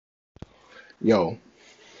Yo,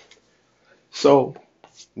 so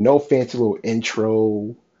no fancy little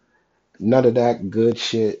intro, none of that good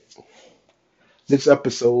shit. This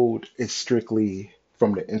episode is strictly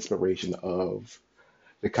from the inspiration of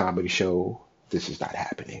the comedy show This Is Not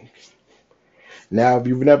Happening. Now, if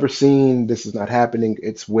you've never seen This Is Not Happening,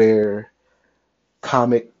 it's where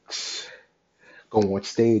comics go on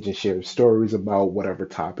stage and share stories about whatever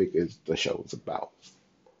topic is the show is about.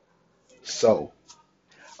 So,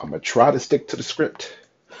 I'm gonna try to stick to the script.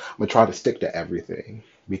 I'm gonna try to stick to everything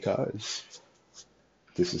because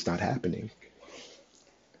this is not happening.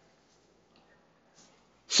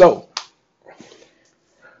 So,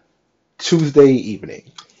 Tuesday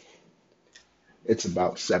evening. It's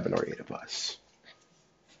about seven or eight of us.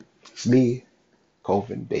 It's me,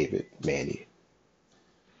 Colvin, David, Manny,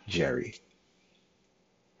 Jerry,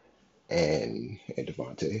 and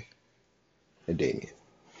Devontae and Damien.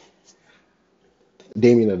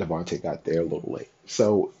 Damien and Devontae got there a little late.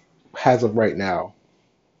 So as of right now,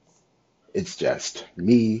 it's just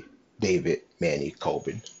me, David, Manny,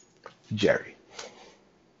 Colvin, Jerry.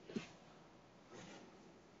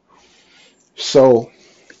 So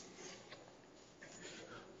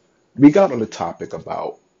we got on the topic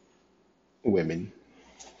about women,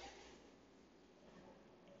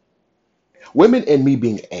 women and me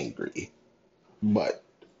being angry. But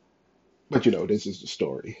this is the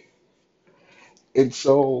story. And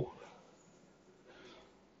so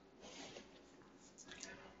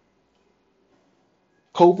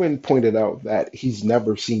Colvin pointed out that he's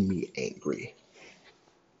never seen me angry.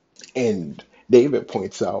 And David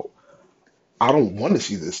points out, I don't want to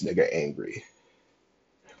see this nigga angry.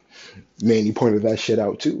 Manny pointed that shit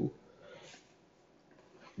out too.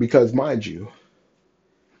 Because mind you,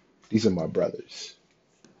 these are my brothers.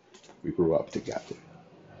 We grew up together,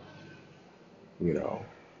 you know.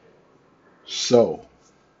 So,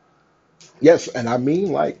 yes, and I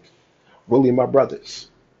mean like really my brothers.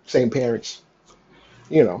 Same parents,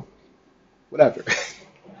 you know, whatever.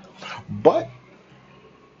 But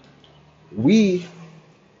we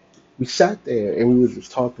we sat there and we were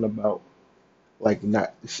just talking about like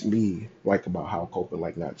not it's me, like about how Copeland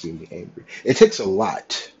like not seeing me angry. It takes a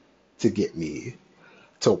lot to get me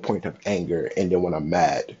to a point of anger, and then when I'm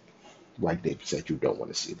mad, like David said, you don't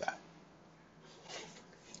want to see that.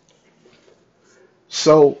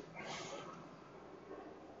 So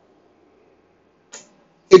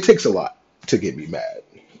it takes a lot to get me mad.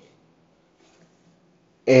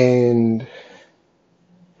 And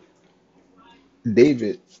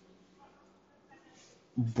David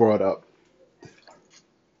brought up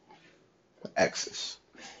exes.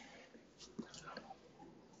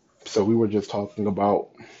 So we were just talking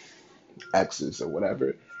about exes or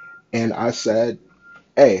whatever. And I said,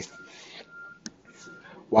 hey,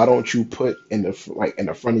 why don't you put in the in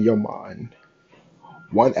the front of your mind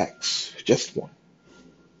one ex, just one.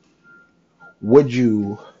 Would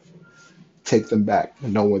you take them back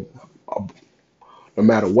knowing no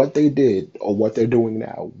matter what they did or what they're doing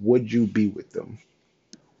now, would you be with them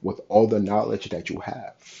with all the knowledge that you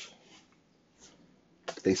have?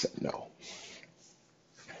 They said no.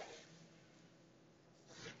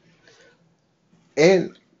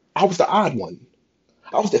 And I was the odd one.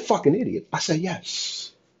 I was the fucking idiot. I said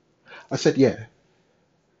yes. I said, yeah.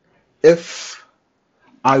 If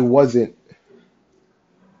I wasn't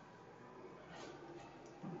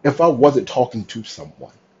if I wasn't talking to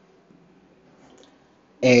someone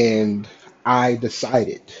and I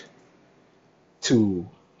decided to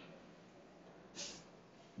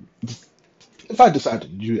if I decided to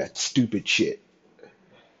do that stupid shit,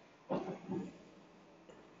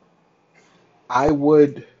 I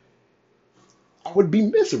would I would be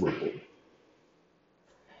miserable.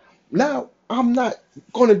 Now, I'm not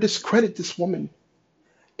going to discredit this woman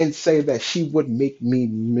and say that she would make me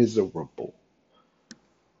miserable,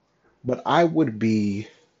 but I would be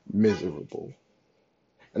miserable.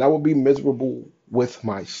 And I would be miserable with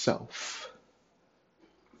myself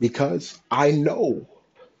because I know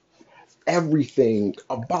everything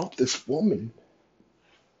about this woman,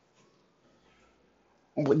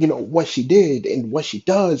 what she did and what she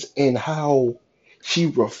does, and how she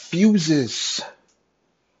refuses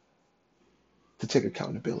to take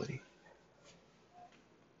accountability.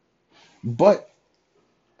 But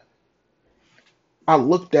I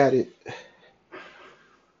looked at it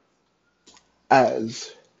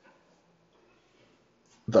as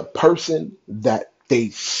the person that they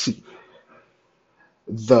see,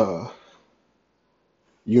 the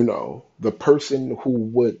the person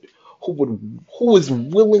who is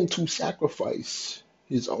willing to sacrifice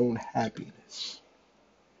his own happiness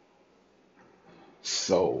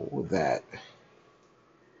so that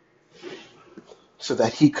so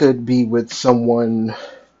that he could be with someone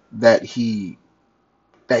that he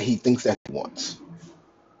thinks that he wants.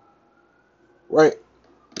 Right?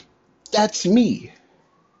 That's me.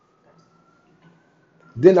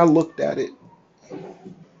 Then I looked at it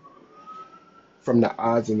from the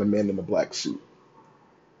eyes of the man in the black suit.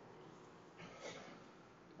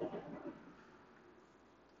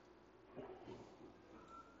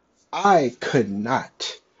 I could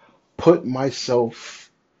not put myself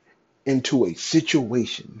into a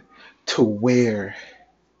situation to where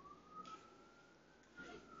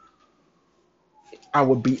I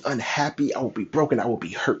would be unhappy, I would be broken, I would be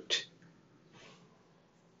hurt.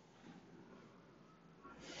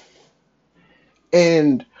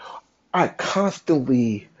 And I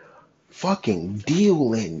constantly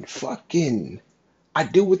I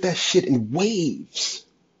deal with that shit in waves.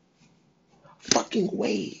 Fucking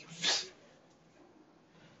waves.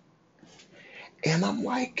 And I'm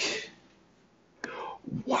like,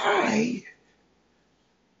 why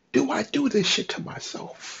do I do this shit to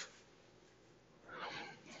myself?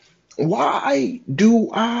 Why do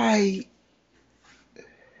I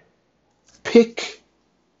pick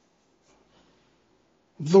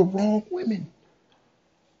the wrong women?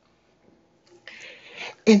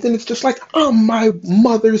 And then it's just like, I'm my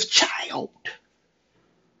mother's child.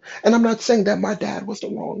 And I'm not saying that my dad was the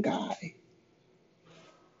wrong guy,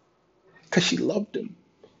 because she loved him.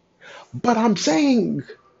 But I'm saying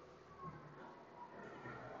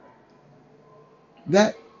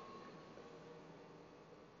that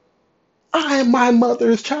I am my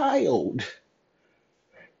mother's child.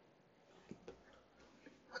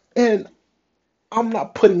 And I'm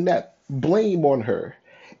not putting that blame on her.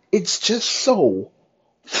 It's just so,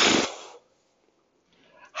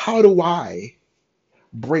 how do I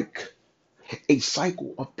break a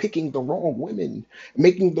cycle of picking the wrong women,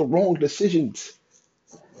 making the wrong decisions?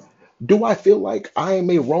 Do I feel like I am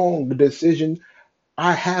a wrong decision?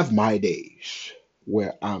 I have my days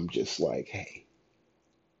where I'm just like, hey,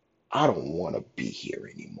 I don't want to be here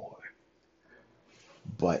anymore,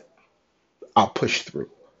 but I'll push through.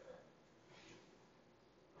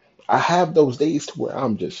 I have those days to where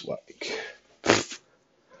I'm just like,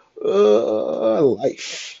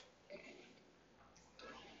 life.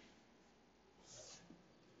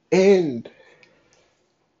 And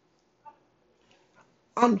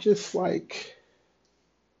I'm just like,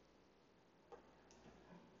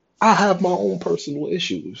 I have my own personal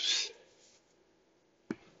issues.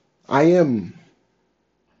 I am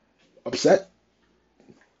upset.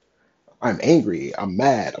 I'm angry. I'm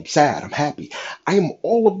mad. I'm sad. I'm happy. I am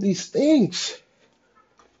all of these things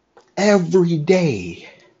every day,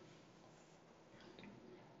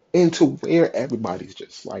 into where everybody's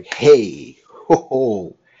just like, hey, ho,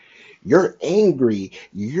 ho, you're angry.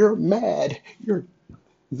 You're mad. You're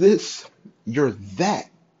this. You're that.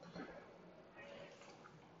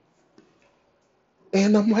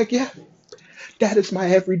 And I'm like, yeah, that is my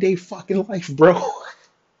everyday fucking life, bro.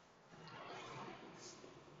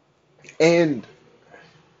 And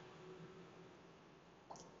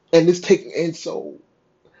and so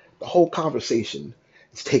the whole conversation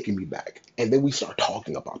is taking me back. And then we start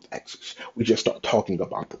talking about the exes. We just start talking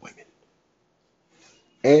about the women.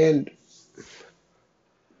 And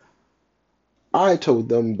I told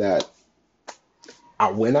them that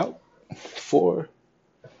I went out for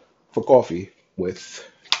coffee with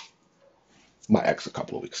my ex a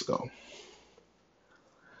couple of weeks ago.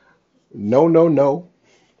 No, no, no.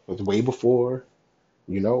 It was way before,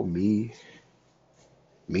 me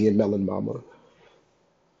and Melon Mama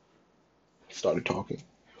started talking.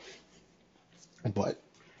 But,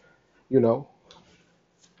 you know,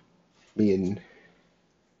 me and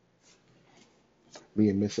me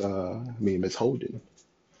and Miss Holden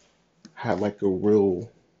had like a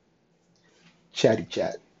real chatty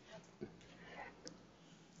chat.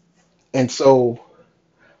 And so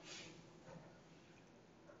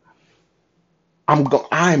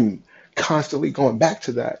I'm constantly going back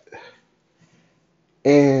to that.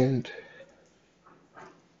 And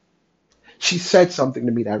she said something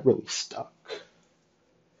to me that really stuck.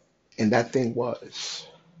 And that thing was,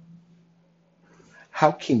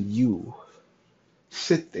 how can you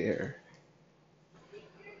sit there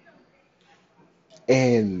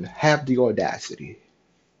and have the audacity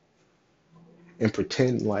and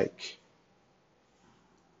pretend like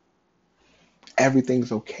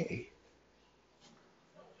everything's okay?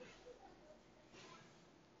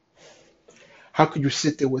 How could you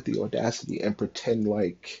sit there with the audacity and pretend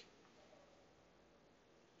like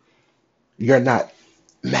you're not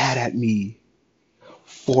mad at me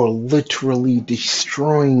for literally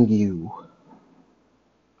destroying you?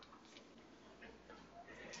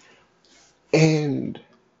 And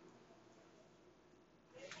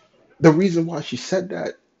the reason why she said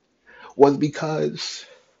that was because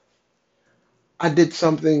I did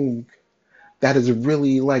something that is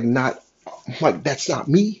really like not like that's not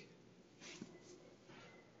me.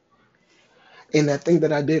 And that thing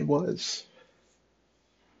that I did was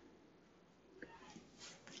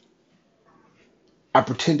I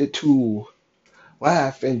pretended to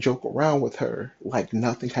laugh and joke around with her like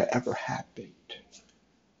nothing had ever happened.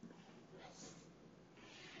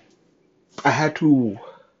 I had to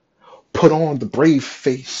put on the brave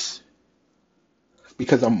face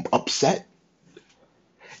because I'm upset.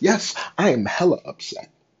 Yes, I am hella upset.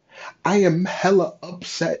 I am hella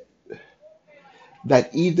upset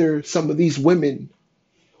that either some of these women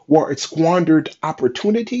were a squandered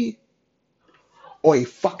opportunity or a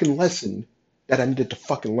fucking lesson that I needed to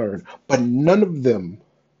fucking learn. But none of them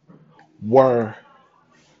were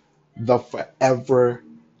the forever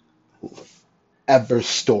ever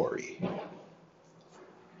story.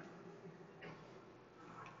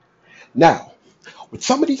 Now, with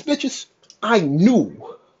some of these bitches, I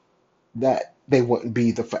knew that they wouldn't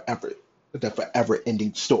be the forever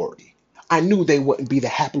ending story. I knew they wouldn't be the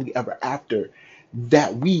happily ever after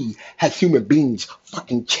that we as human beings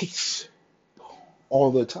fucking chase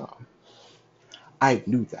all the time. I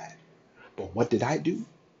knew that. But what did I do?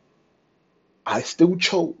 I still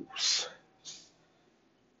chose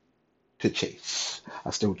to chase.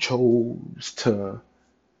 I still chose to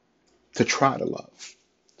try to love.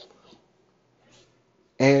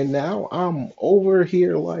 And now I'm over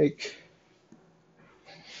here like,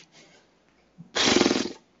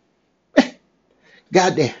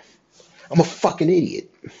 goddamn, I'm a fucking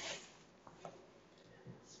idiot.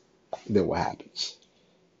 Then what happens?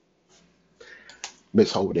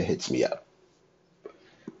 Miss Holden hits me up.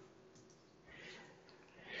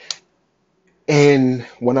 And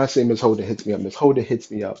when I say Miss Holden hits me up, Miss Holden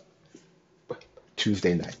hits me up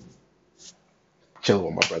Tuesday night, chilling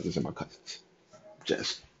with my brothers and my cousins,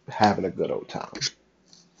 just having a good old time.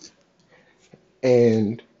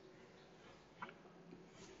 And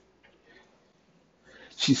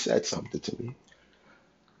she said something to me.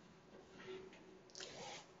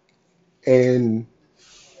 And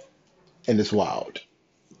and it's wild.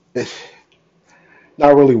 It's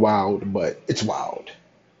not really wild, but it's wild.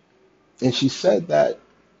 And she said that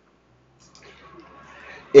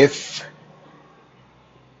if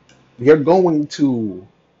you're going to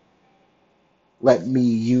let me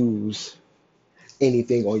use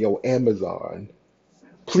anything on your Amazon,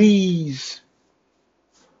 please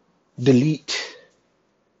delete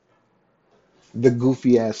the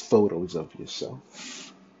goofy ass photos of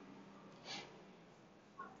yourself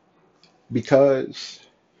because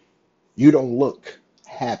you don't look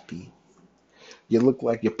happy. You look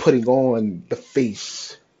like you're putting on the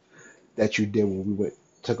face that you did when we went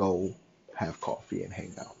to go have coffee and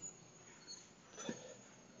hang out.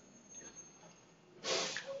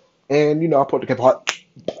 And I put the cap heart.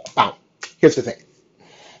 Bow. Here's the thing.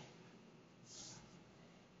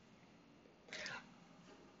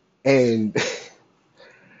 And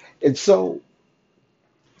and so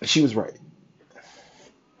she was right.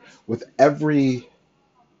 With every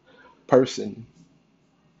person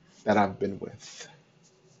that I've been with,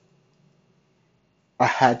 I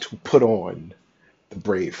had to put on the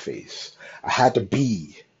brave face. I had to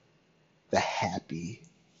be the happy,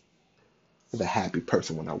 the happy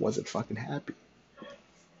person when I wasn't fucking happy.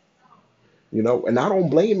 And I don't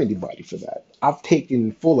blame anybody for that. I've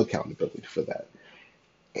taken full accountability for that.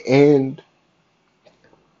 And,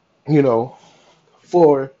 you know,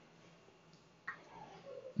 for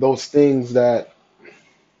those things that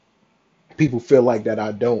people feel like that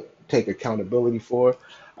I don't take accountability for,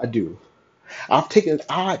 I do. I take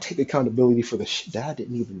accountability for the shit that I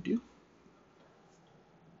didn't even do,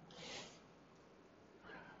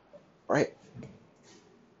 right?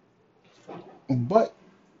 But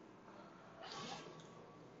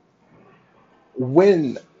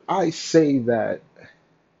when I say that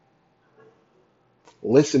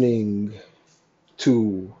listening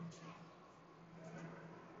to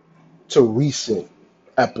recent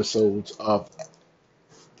episodes of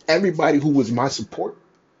everybody who was my support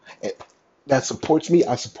and that supports me,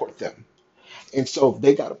 I support them. And so if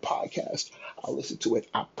they got a podcast, I listen to it,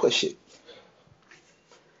 I push it.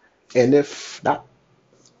 And if not,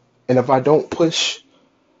 and if I don't push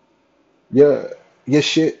your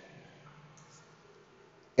shit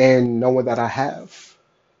and knowing that I have,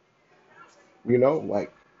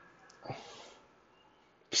 like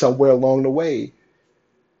somewhere along the way,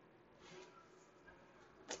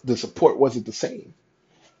 the support wasn't the same.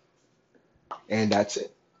 And that's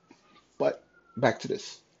it. But back to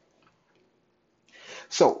this.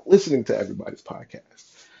 So listening to everybody's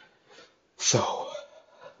podcast. So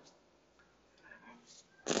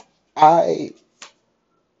I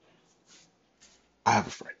I have a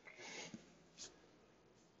friend,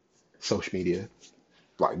 social media,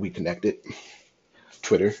 like we connected,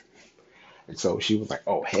 Twitter. And so she was like,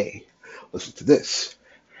 "Oh, hey, listen to this."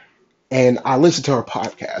 And I listened to her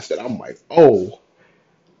podcast and I'm like,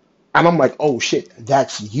 "Oh shit,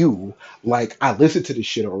 that's you." Like I listened to this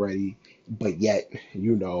shit already, but yet,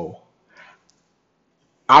 you know,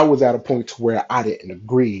 I was at a point to where I didn't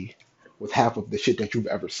agree with half of the shit that you've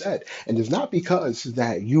ever said. And it's not because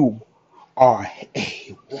that you are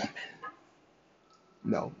a woman.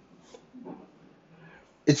 No.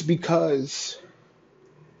 It's because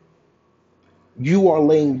you are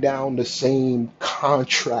laying down the same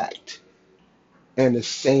contract and the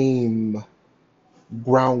same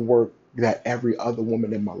groundwork that every other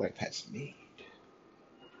woman in my life has made.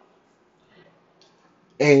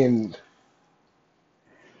 And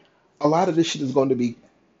a lot of this shit is going to be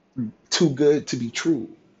too good to be true.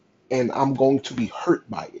 And I'm going to be hurt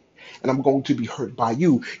by it. And I'm going to be hurt by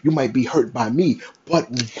you. You might be hurt by me.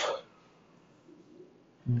 But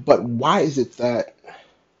why is it that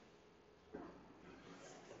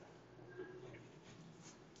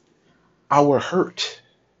our hurt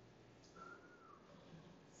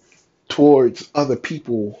towards other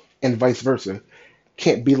people and vice versa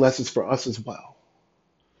can't be lessons for us as well?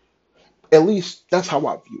 At least that's how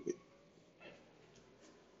I view it.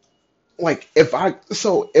 Like if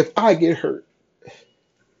I get hurt,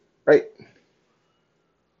 right,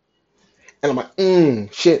 and I'm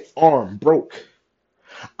like, shit, arm broke.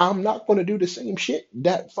 I'm not gonna do the same shit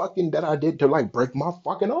that I did to like break my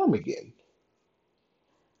fucking arm again.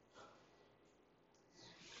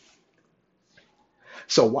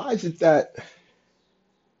 So why is it that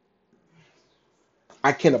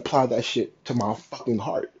I can't apply that shit to my fucking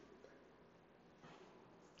heart?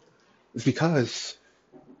 It's because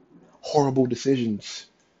horrible decisions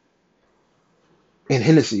and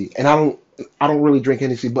Hennessy, and I don't really drink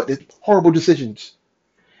Hennessy, but it's horrible decisions.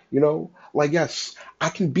 You know, like yes, I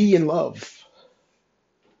can be in love,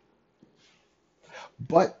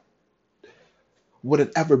 but would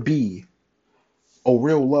it ever be a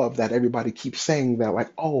real love that everybody keeps saying that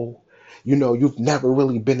like, oh, you know, you've never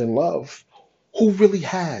really been in love? Who really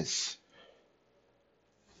has?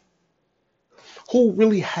 Who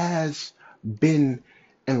really has been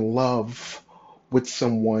in love with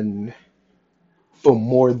someone for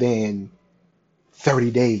more than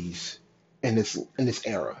 30 days in this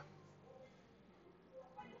era?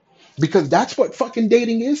 Because that's what fucking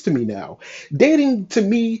dating is to me now. Dating to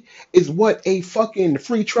me is what a fucking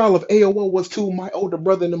free trial of AOL was to my older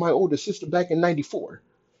brother and my older sister back in 94.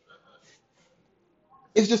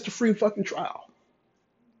 It's just a free fucking trial.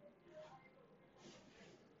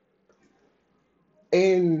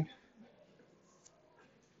 And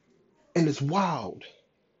and it's wild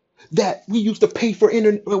that we used to pay for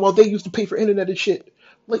internet, well, they used to pay for internet and shit.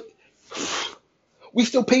 Like we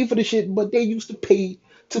still pay for the shit, but they used to pay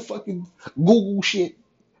to fucking Google shit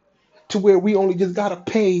to where we only just gotta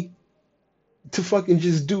pay to fucking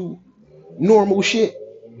just do normal shit.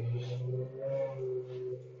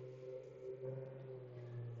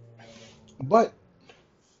 But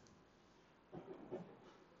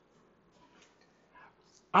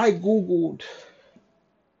I Googled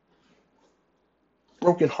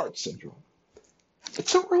broken heart syndrome.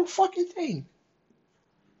 It's a real fucking thing.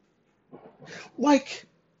 Like,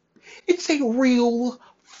 it's a real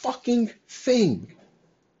fucking thing.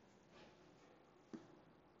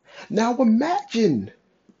 Now imagine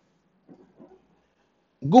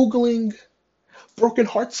Googling broken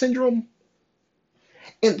heart syndrome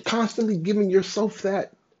and constantly giving yourself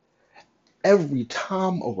that every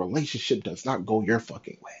time a relationship does not go your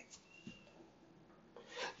fucking way.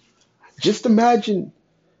 Just imagine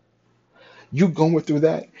you going through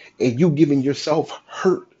that and you giving yourself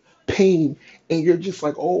hurt, pain, and you're just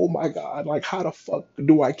like, oh my God, like how the fuck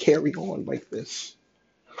do I carry on like this?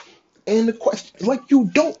 And the question, like, you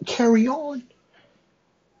don't carry on,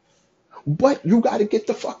 but you got to get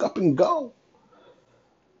the fuck up and go.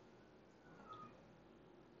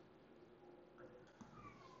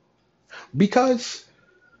 Because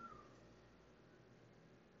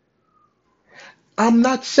I'm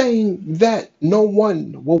not saying that no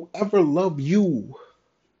one will ever love you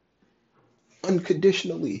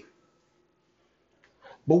unconditionally.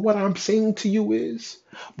 But what I'm saying to you is,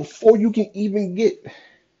 before you can even get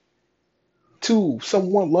to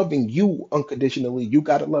someone loving you unconditionally, you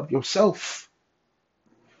got to love yourself,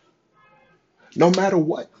 no matter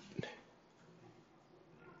what.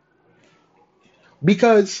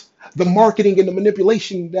 Because The marketing and the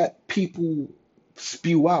manipulation that people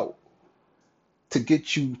spew out to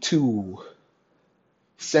get you to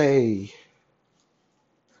say,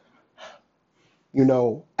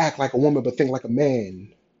 act like a woman but think like a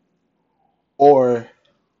man, or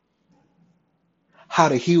how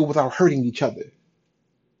to heal without hurting each other.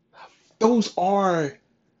 Those are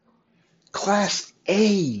class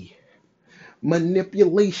A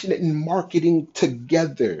manipulation and marketing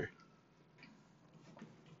together.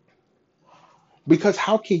 Because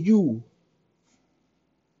how can you,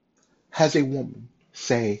 as a woman,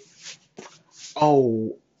 say,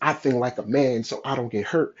 "Oh, I think like a man, so I don't get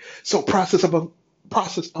hurt." So process of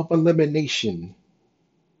elimination.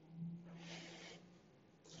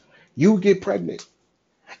 You get pregnant,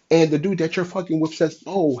 and the dude that you're fucking with says,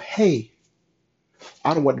 "Oh, hey,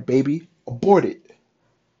 I don't want the baby. Abort it."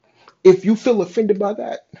 If you feel offended by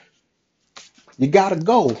that, you gotta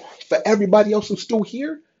go. For everybody else who's still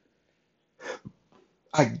here,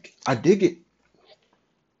 I dig it,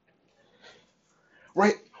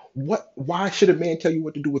 right? Why should a man tell you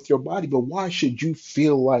what to do with your body, but why should you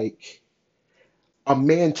feel like a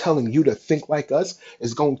man telling you to think like us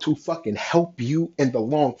is going to fucking help you in the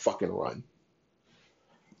long fucking run?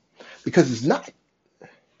 Because it's not.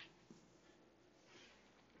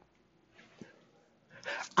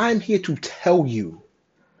 I'm here to tell you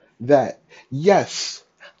that yes,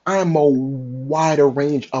 I'm a wider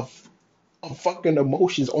range of fucking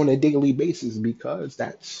emotions on a daily basis because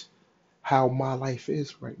that's how my life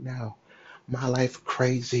is right now. My life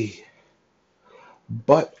crazy.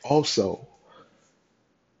 But also,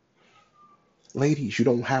 ladies, you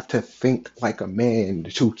don't have to think like a man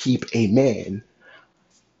to keep a man.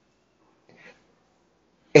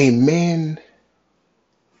 A man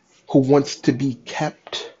who wants to be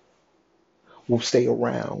kept will stay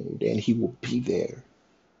around and he will be there.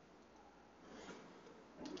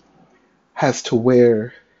 Has to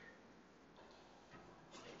where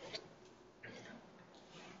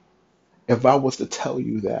if I was to tell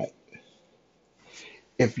you that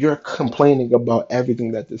if you're complaining about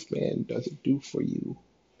everything that this man doesn't do for you,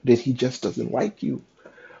 then he just doesn't like you.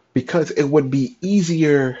 Because it would be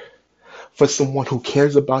easier for someone who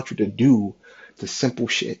cares about you to do the simple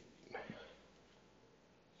shit,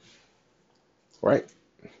 right?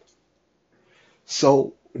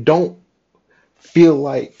 So don't feel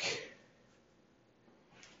like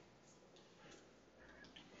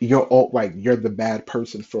you're the bad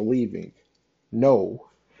person for leaving. No,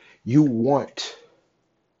 you want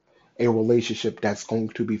a relationship that's going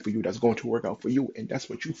to be for you, that's going to work out for you, and that's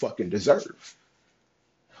what you fucking deserve.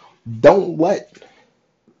 Don't let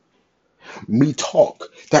me talk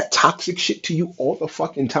that toxic shit to you all the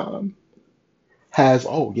fucking time.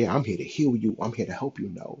 Oh yeah, I'm here to heal you, I'm here to help you.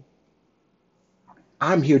 No,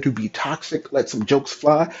 I'm here to be toxic, let some jokes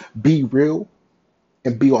fly, be real,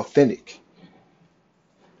 and be authentic,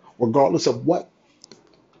 regardless of what,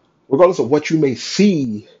 regardless of what you may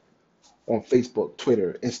see on Facebook,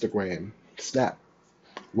 Twitter, Instagram, Snap,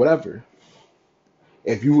 whatever.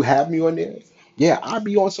 If you have me on there, yeah, I'll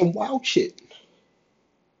be on some wild shit,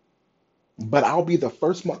 but I'll be the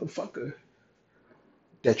first motherfucker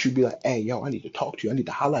that you be like, "Hey, yo, I need to talk to you. I need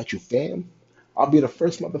to holler at you, fam." I'll be the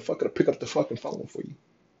first motherfucker to pick up the fucking phone for you.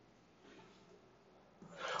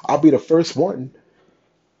 I'll be the first one,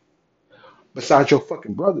 besides your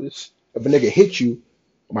fucking brothers. If a nigga hit you,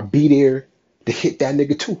 I'm gonna be there to hit that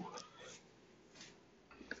nigga too.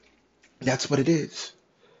 That's what it is.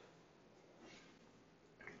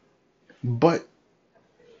 But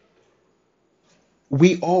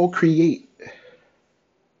we all create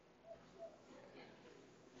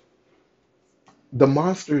the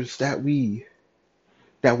monsters that we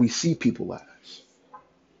see people as.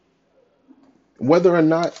 Whether or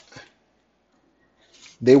not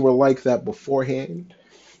they were like that beforehand,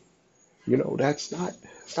 that's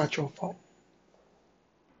not your fault.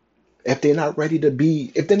 If they're not ready to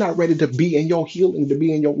be in your healing, to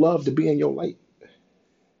be in your love, to be in your light,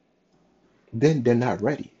 then they're not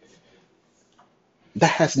ready.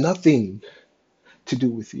 That has nothing to do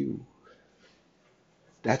with you.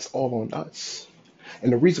 That's all on us.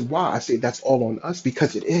 And the reason why I say that's all on us,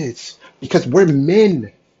 because it is. Because we're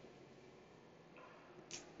men.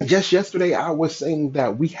 Just yesterday I was saying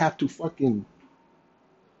that we have to fucking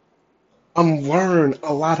unlearn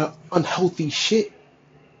a lot of unhealthy shit.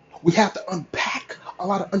 We have to unpack a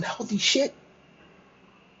lot of unhealthy shit.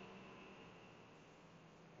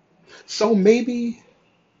 So maybe,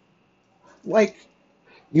 like,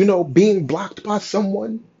 being blocked by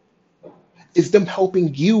someone is them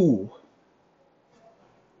helping you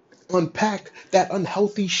unpack that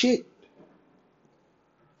unhealthy shit.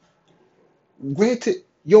 Granted,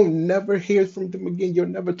 You'll never hear from them again. You'll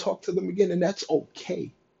never talk to them again, and that's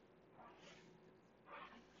okay.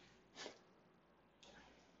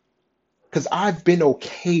 Because I've been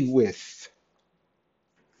okay with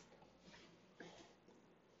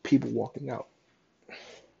people walking out.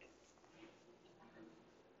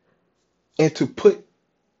 And to put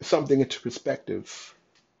something into perspective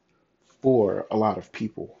for a lot of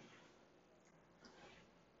people,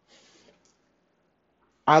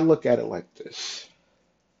 I look at it like this.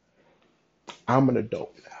 I'm an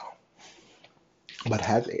adult now, but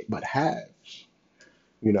have,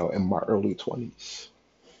 in my early 20s,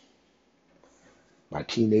 my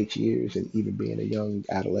teenage years, and even being a young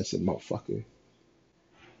adolescent motherfucker,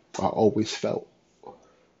 I always felt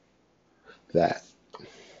that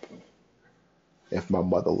if my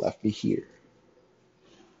mother left me here,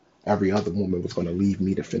 every other woman was going to leave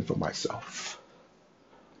me to fend for myself.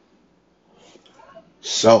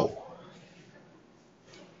 So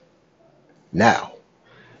now,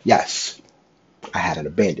 yes, I had an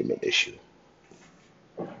abandonment issue.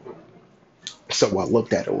 So I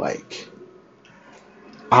looked at it like,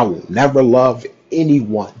 I will never love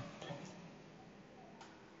anyone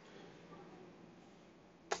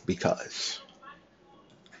because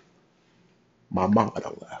my mama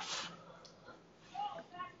done left.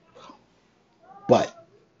 But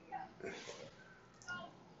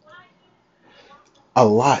a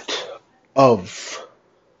lot of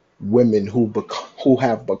women who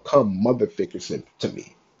have become mother figures to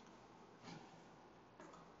me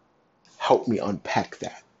help me unpack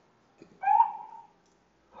that.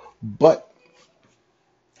 But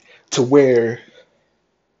to where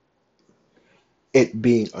it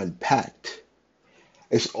being unpacked,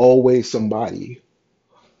 it's always somebody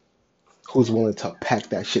who's willing to pack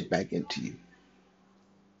that shit back into you.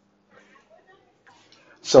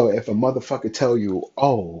 So if a motherfucker tell you,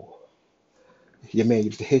 oh, your man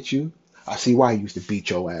used to hit you, I see why he used to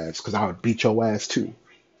beat your ass, because I would beat your ass too.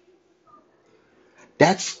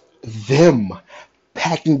 That's them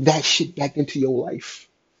packing that shit back into your life.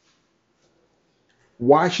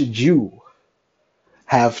 Why should you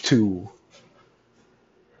have to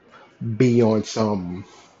be on some,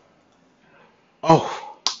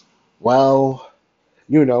 oh, well,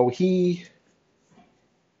 he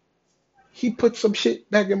put some shit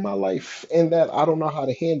back in my life and that I don't know how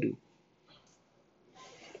to handle.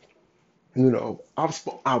 I've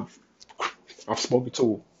spoken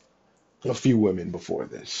to a few women before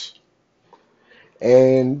this,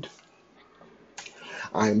 and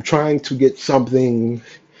I'm trying to get something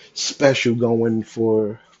special going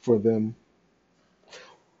for them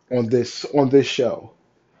on this show.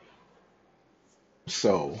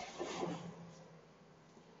 So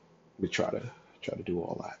we try to do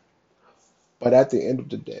all that. But at the end of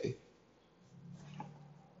the day,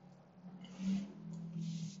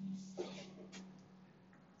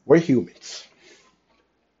 we're humans.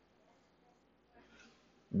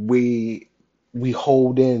 We we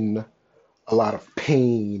hold in a lot of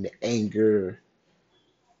pain, anger,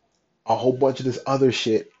 a whole bunch of this other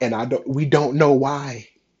shit, and I don't we don't know why,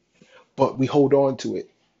 but we hold on to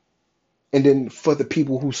it. And then for the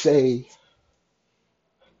people who say,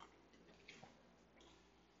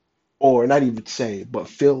 or not even say, but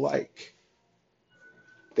feel like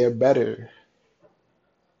they're better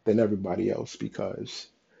than everybody else because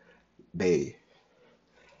they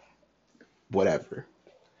whatever.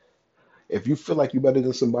 If you feel like you're better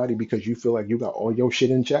than somebody because you feel like you got all your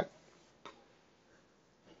shit in check,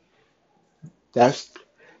 that's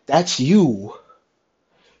that's you,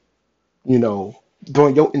 you know,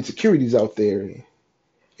 throwing your insecurities out there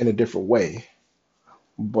in a different way.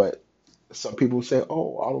 But some people say,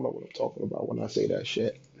 "Oh, I don't know what I'm talking about when I say that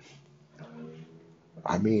shit."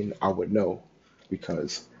 I mean, I would know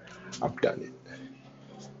because I've done it,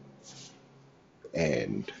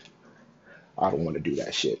 and I don't want to do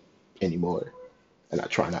that shit anymore, and I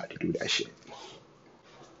try not to do that shit.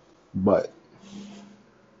 But,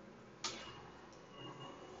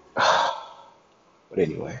 but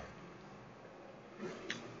anyway,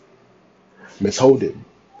 Miss Holden,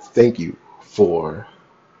 thank you for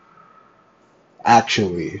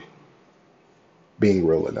actually being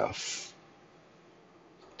real enough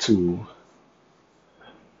to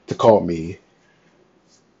to call me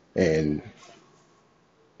and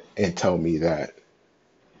tell me that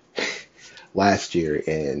last year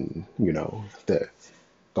and the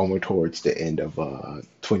going towards the end of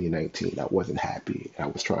 2019, I wasn't happy. I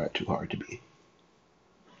was trying too hard to be.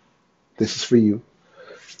 This is for you,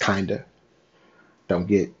 kinda. Don't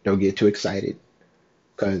get too excited,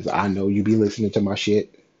 cause I know you be listening to my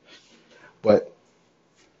shit. But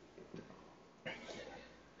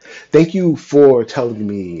Thank you for telling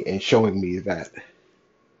me and showing me that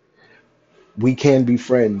we can be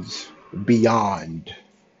friends beyond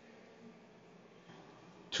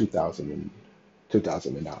 2000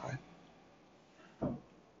 2009.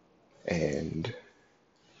 And,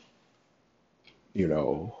 you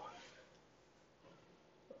know,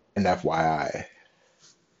 an FYI,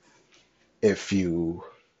 if you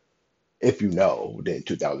if you know, then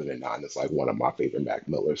 2009 is like one of my favorite Mac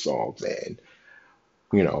Miller songs. And,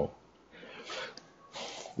 you know,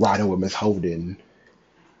 riding with Miss Holden,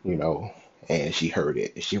 you know, and she heard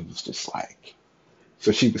it and she was just like,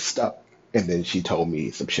 so she was stuck. And then she told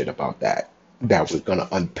me some shit about that we're gonna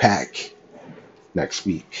unpack next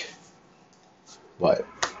week. But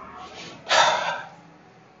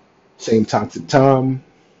same toxic time,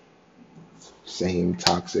 same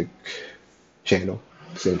toxic channel,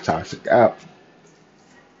 same toxic app,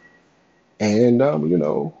 and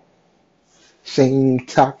same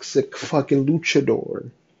toxic fucking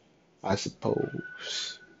luchador, I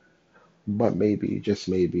suppose. But maybe, just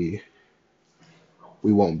maybe,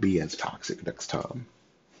 we won't be as toxic next time.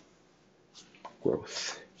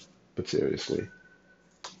 Growth. But seriously,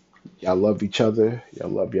 y'all love each other. Y'all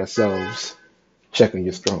love yourselves. Check on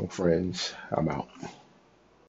your strong friends. I'm out.